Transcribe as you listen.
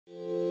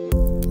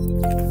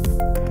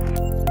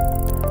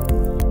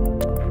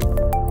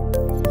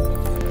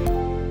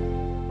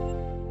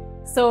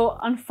So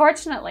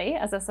unfortunately,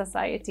 as a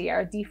society,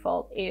 our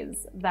default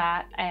is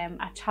that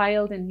a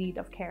child in need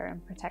of care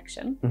and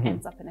protection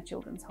ends up in a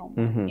children's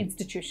home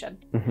institution.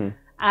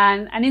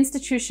 And an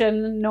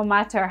institution, no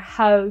matter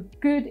how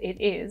good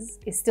it is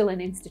still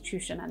an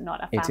institution and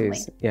not a family. It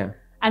is, yeah.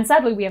 And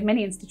sadly, we have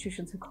many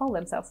institutions who call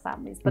themselves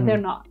families, but they're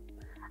not.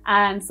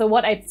 And so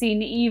what I'd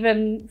seen,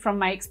 even from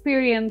my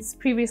experience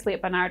previously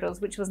at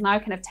Bernardo's, which was now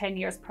kind of 10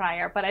 years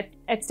prior, but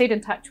I'd stayed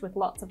in touch with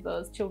lots of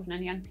those children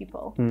and young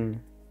people,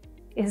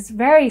 is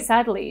very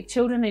sadly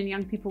children and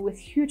young people with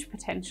huge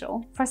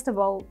potential. First of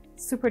all,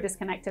 super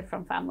disconnected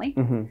from family.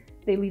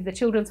 They leave the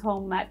children's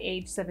home at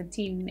age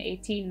 17,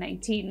 18,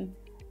 19,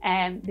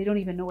 and they don't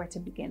even know where to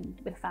begin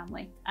with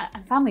family.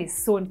 And family is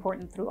so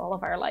important through all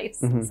of our lives.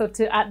 So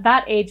to, at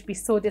that age, be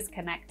so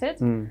disconnected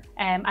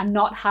and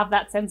not have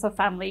that sense of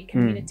family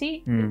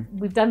community,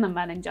 we've done them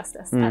an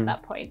injustice at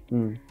that point.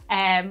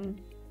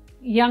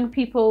 Young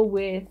people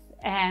with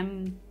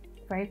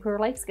very poor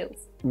life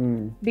skills.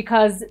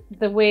 Because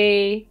the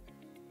way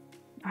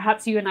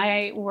perhaps you and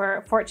I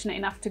were fortunate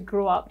enough to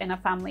grow up in a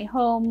family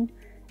home,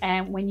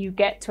 and when you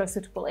get to a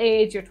suitable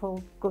age, you're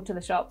told, go to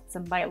the shops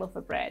and buy a loaf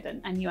of bread.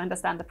 And you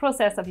understand the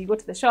process of, you go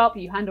to the shop,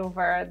 you hand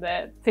over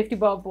the 50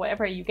 bob,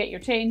 whatever, you get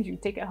your change, you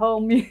take it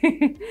home.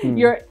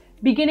 You're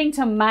beginning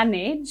to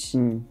manage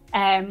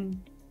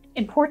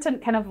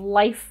important kind of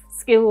life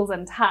skills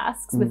and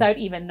tasks without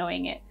even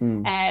knowing it.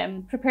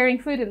 Preparing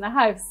food in the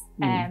house,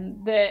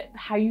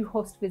 how you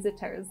host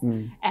visitors,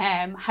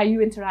 how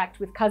you interact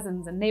with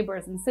cousins and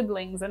neighbors and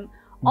siblings, and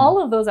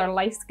all of those are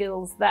life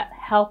skills that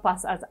help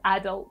us as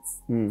adults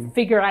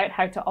figure out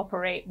how to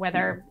operate,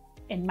 whether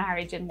in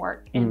marriage, in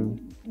work,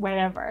 in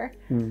wherever.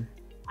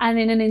 And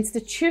in an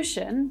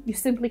institution, you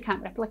simply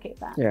can't replicate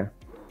that.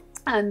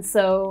 And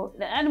so,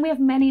 and we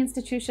have many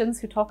institutions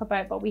who talk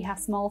about, but we have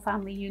small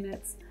family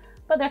units,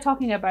 but they're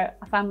talking about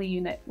a family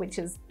unit which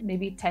is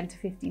maybe 10 to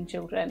 15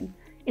 children.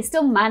 It's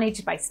still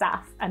managed by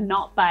staff and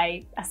not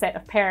by a set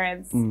of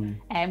parents.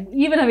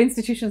 Even have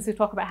institutions who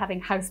talk about having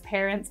house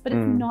parents, but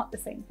it's not the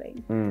same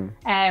thing.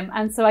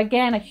 And so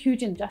again, a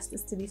huge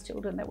injustice to these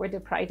children that we're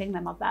depriving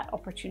them of that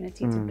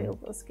opportunity to build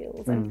those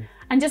skills.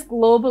 And just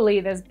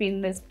globally, there's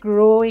been this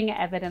growing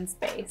evidence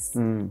base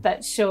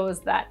that shows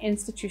that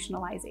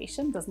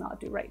institutionalization does not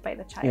do right by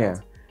the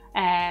child.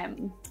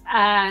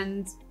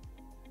 And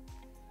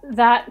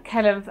that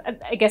kind of,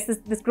 I guess,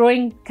 this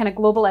growing kind of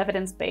global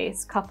evidence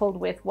base, coupled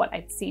with what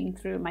I'd seen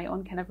through my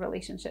own kind of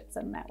relationships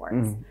and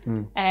networks,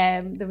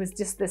 there was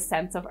just this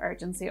sense of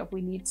urgency of,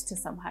 we need to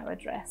somehow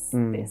address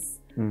this.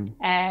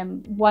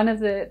 One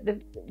of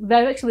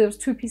actually there was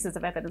two pieces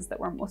of evidence that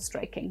were most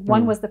striking.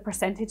 One was the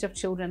percentage of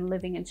children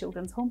living in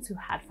children's homes who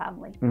had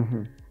family,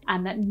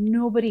 and that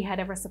nobody had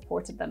ever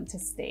supported them to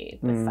stay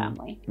with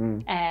family.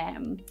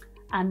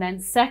 And then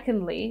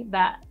secondly,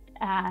 that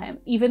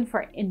even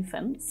for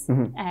infants,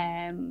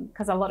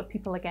 because a lot of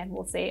people again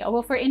will say, oh,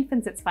 well, for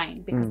infants it's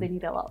fine because they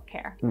need a lot of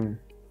care.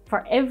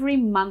 For every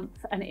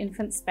month an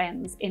infant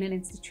spends in an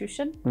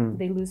institution,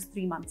 they lose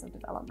 3 months of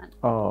development.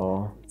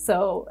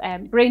 So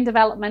brain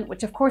development,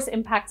 which of course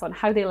impacts on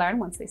how they learn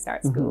once they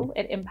start school,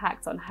 it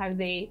impacts on how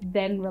they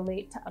then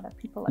relate to other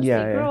people as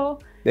they grow.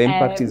 The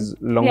impact is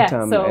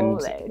long-term, so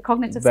and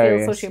cognitive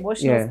skills,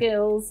 socio-emotional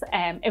skills,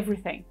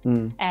 everything.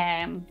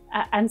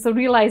 And so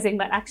realizing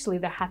that actually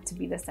there had to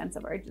be this sense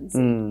of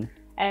urgency.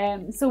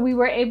 So we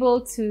were able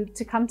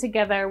to come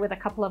together with a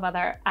couple of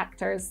other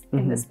actors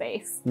in the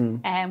space.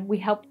 We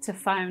helped to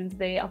found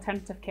the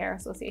Alternative Care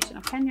Association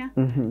of Kenya,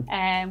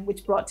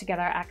 which brought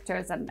together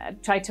actors and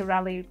tried to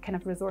rally kind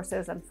of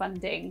resources and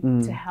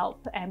funding to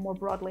help more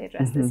broadly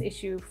address this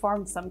issue,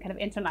 formed some kind of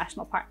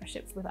international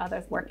partnerships with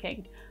others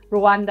working.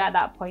 Rwanda at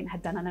that point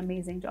had done an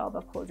amazing job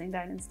of closing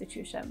down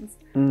institutions,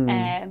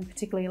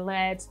 particularly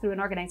led through an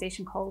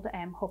organization called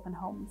Hope and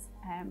Homes.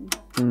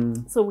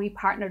 So we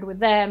partnered with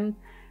them.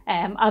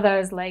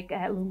 Others like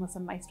Lumos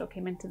and Maestro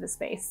came into the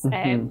space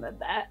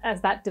as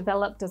that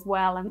developed as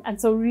well. And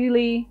so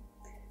really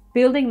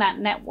building that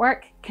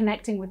network,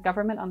 connecting with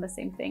government on the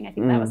same thing. I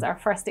think that was our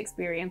first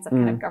experience of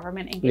kind of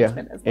government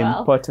engagement as well.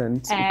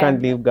 Important. You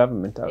can't leave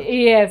government out.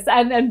 Yes,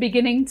 and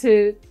beginning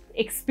to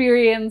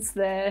experience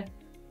the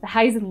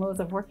highs and lows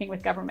of working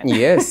with government.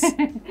 Yes.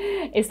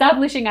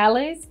 Establishing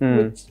allies,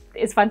 which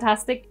is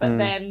fantastic, but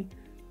then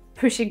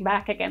pushing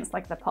back against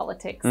like the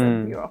politics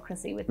and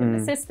bureaucracy within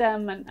the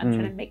system and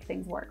trying to make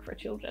things work for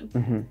children.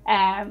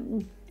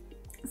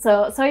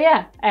 So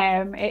yeah,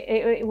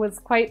 it was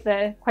quite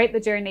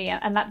the journey,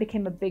 and that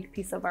became a big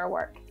piece of our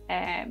work.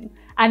 And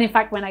in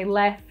fact, when I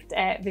left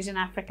Vision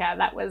Africa,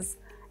 that was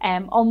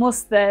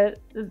almost the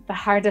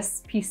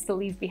hardest piece to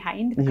leave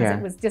behind, because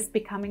it was just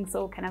becoming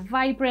so kind of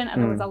vibrant,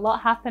 and there was a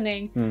lot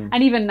happening.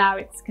 And even now,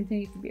 it's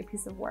continued to be a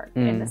piece of work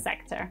in the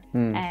sector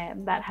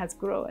that has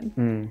grown.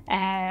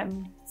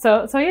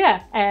 So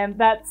yeah,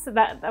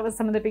 that was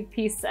some of the big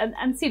piece.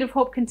 And Seed of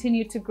Hope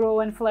continued to grow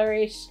and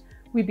flourish.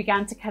 We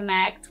began to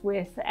connect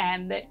with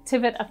the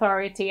TIVET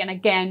Authority, and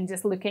again,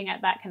 just looking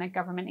at that kind of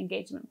government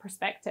engagement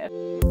perspective.